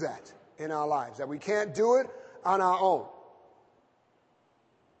to do that in our lives, that we can't do it on our own.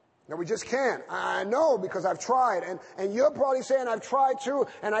 That we just can't. I know because I've tried. And you're probably saying, I've tried too,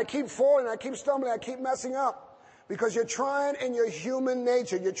 and I keep falling, I keep stumbling, I keep messing up. Because you're trying in your human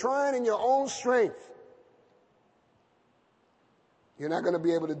nature. You're trying in your own strength. You're not going to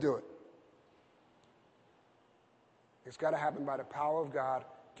be able to do it. It's got to happen by the power of God.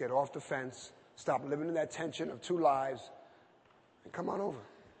 Get off the fence. Stop living in that tension of two lives. And come on over.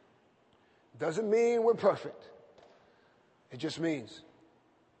 Doesn't mean we're perfect. It just means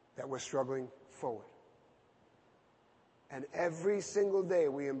that we're struggling forward. And every single day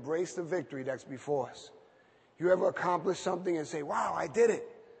we embrace the victory that's before us. You ever accomplish something and say, wow, I did it.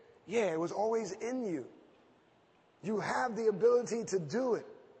 Yeah, it was always in you. You have the ability to do it.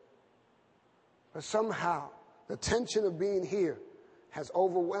 But somehow the tension of being here has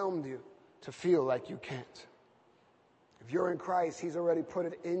overwhelmed you to feel like you can't. If you're in Christ, He's already put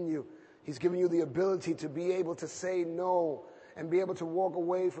it in you. He's given you the ability to be able to say no and be able to walk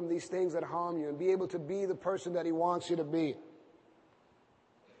away from these things that harm you and be able to be the person that He wants you to be.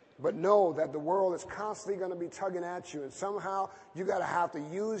 But know that the world is constantly going to be tugging at you, and somehow you got to have to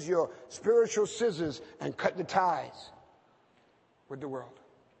use your spiritual scissors and cut the ties with the world.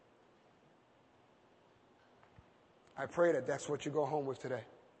 I pray that that's what you go home with today.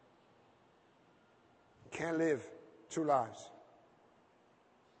 You can't live two lives.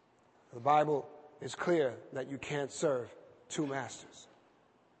 The Bible is clear that you can't serve two masters.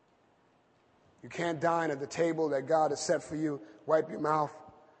 You can't dine at the table that God has set for you, wipe your mouth,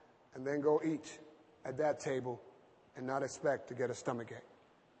 and then go eat at that table and not expect to get a stomachache.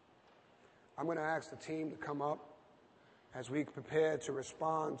 I'm going to ask the team to come up as we prepare to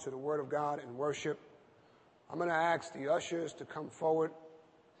respond to the Word of God in worship. I'm going to ask the ushers to come forward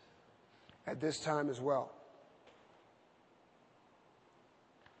at this time as well.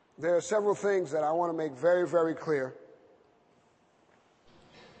 There are several things that I want to make very, very clear.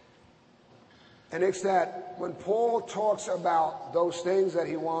 And it's that when Paul talks about those things that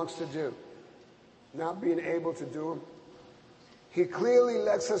he wants to do, not being able to do them, he clearly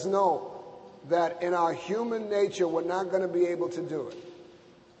lets us know that in our human nature, we're not going to be able to do it.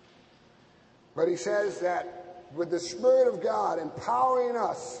 But he says that with the Spirit of God empowering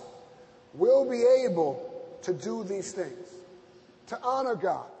us, we'll be able to do these things, to honor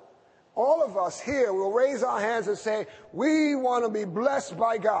God. All of us here will raise our hands and say, we want to be blessed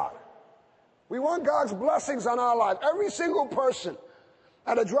by God. We want God's blessings on our life. Every single person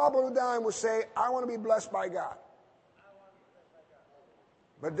at a drop of a dime will say, I want to be blessed by God.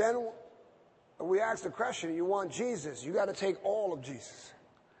 But then we ask the question, you want Jesus, you got to take all of Jesus.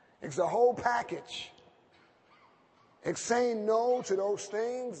 It's the whole package. It's saying no to those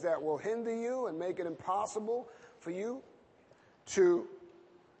things that will hinder you and make it impossible for you to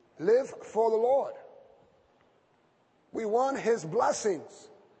live for the Lord. We want His blessings.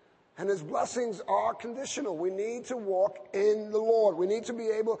 And His blessings are conditional. We need to walk in the Lord. We need to be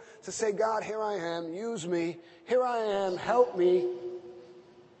able to say, God, here I am, use me. Here I am, help me.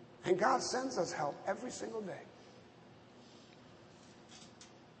 And God sends us help every single day.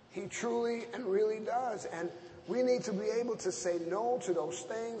 He truly and really does. And we need to be able to say no to those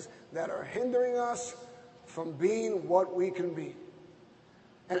things that are hindering us from being what we can be.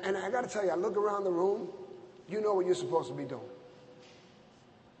 And I got to tell you, I look around the room, you know what you're supposed to be doing.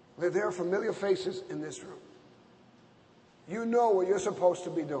 There are familiar faces in this room. You know what you're supposed to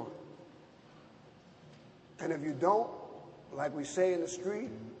be doing. And if you don't, like we say in the street,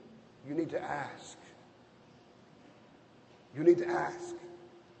 you need to ask. You need to ask.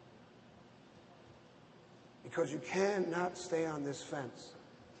 Because you cannot stay on this fence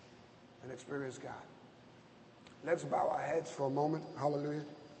and experience God. Let's bow our heads for a moment. Hallelujah.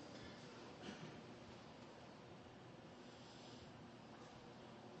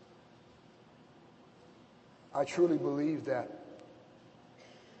 I truly believe that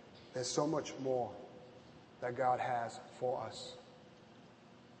there's so much more that God has for us,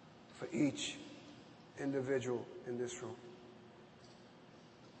 for each individual in this room.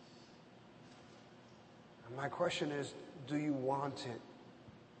 And my question is, do you want it?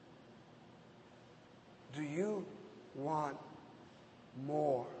 Do you want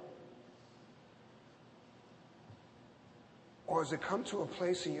more? Or has it come to a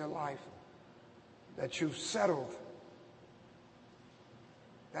place in your life that you've settled,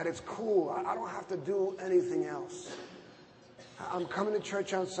 that it's cool, I don't have to do anything else. I'm coming to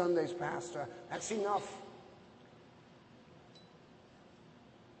church on Sundays, Pastor. That's enough.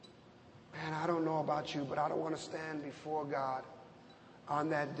 Man, I don't know about you, but I don't want to stand before God on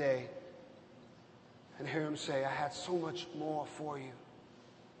that day and hear Him say, I had so much more for you.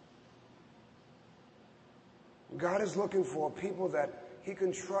 God is looking for people that he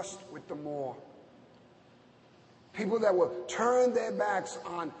can trust with the more. People that will turn their backs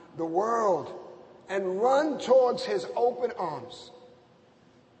on the world and run towards his open arms.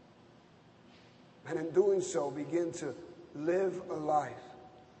 And in doing so, begin to live a life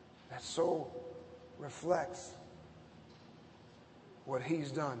that so reflects what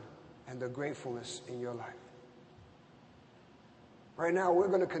he's done and the gratefulness in your life. Right now, we're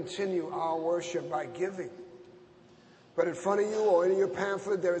going to continue our worship by giving. But in front of you or in your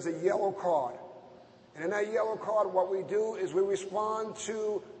pamphlet, there is a yellow card. And in that yellow card, what we do is we respond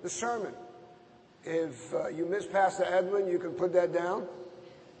to the sermon. If you miss Pastor Edwin, you can put that down.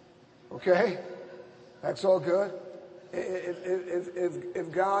 Okay? That's all good.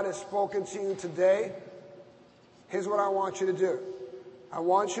 If God has spoken to you today, here's what I want you to do. I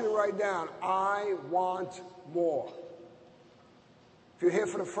want you to write down, I want more. If you're here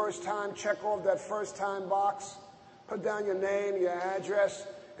for the first time, check off that first time box. Put down your name, your address.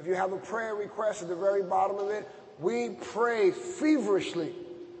 If you have a prayer request at the very bottom of it, we pray feverishly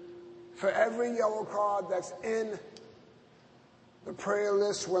for every yellow card that's in the prayer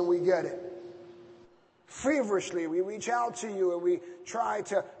list when we get it. Feverishly, we reach out to you and we try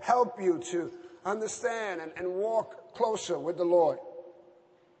to help you to understand and walk closer with the Lord.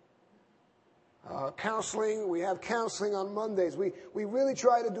 Counseling, we have counseling on Mondays. We really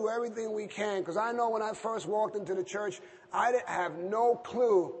try to do everything we can, because I know when I first walked into the church, I didn't have no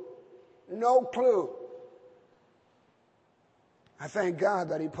clue. I thank God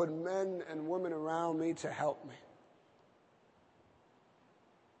that he put men and women around me to help me.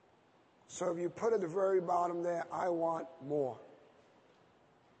 So if you put at the very bottom there, I want more.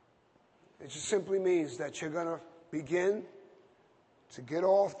 It just simply means that you're going to begin to get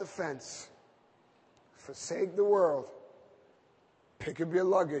off the fence, forsake the world, pick up your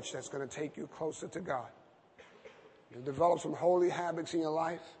luggage that's going to take you closer to God. You develop some holy habits in your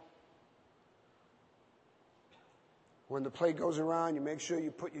life. When the plate goes around, you make sure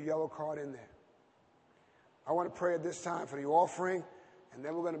you put your yellow card in there. I want to pray at this time for the offering, and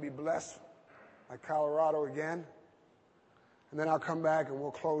then we're going to be blessed by Colorado again. And then I'll come back and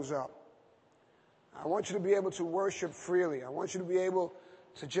we'll close up. I want you to be able to worship freely. I want you to be able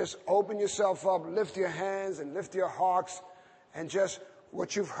to just open yourself up, lift your hands and lift your hearts, and just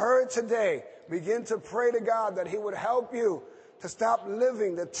what you've heard today, begin to pray to God that he would help you to stop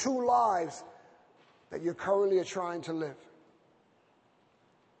living the two lives that you currently are trying to live.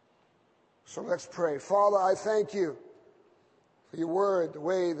 So let's pray. Father, I thank you for your word, the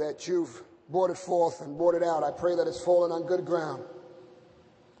way that you've brought it forth and brought it out. I pray that it's fallen on good ground.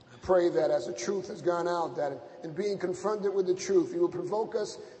 I pray that as the truth has gone out, that in being confronted with the truth, you will provoke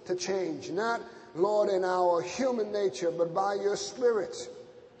us to change. Not, Lord, in our human nature, but by your Spirit.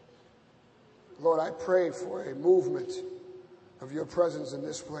 Lord, I pray for a movement of your presence in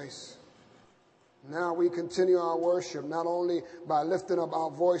this place. Now we continue our worship, not only by lifting up our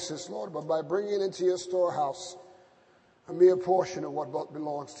voices, Lord, but by bringing into your storehouse a mere portion of what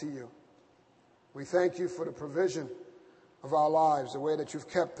belongs to you. We thank you for the provision of our lives, the way that you've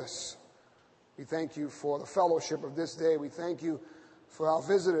kept us. We thank you for the fellowship of this day. We thank you for our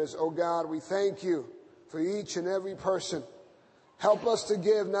visitors, oh God. We thank you for each and every person. Help us to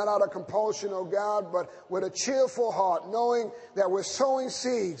give, not out of compulsion, oh God, but with a cheerful heart, knowing that we're sowing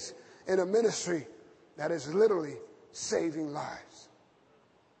seeds in a ministry that is literally saving lives.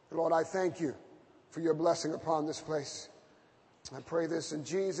 Lord, I thank you for your blessing upon this place. I pray this in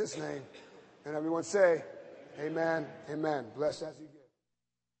Jesus' name. And everyone say, amen, amen. Blessed as you give.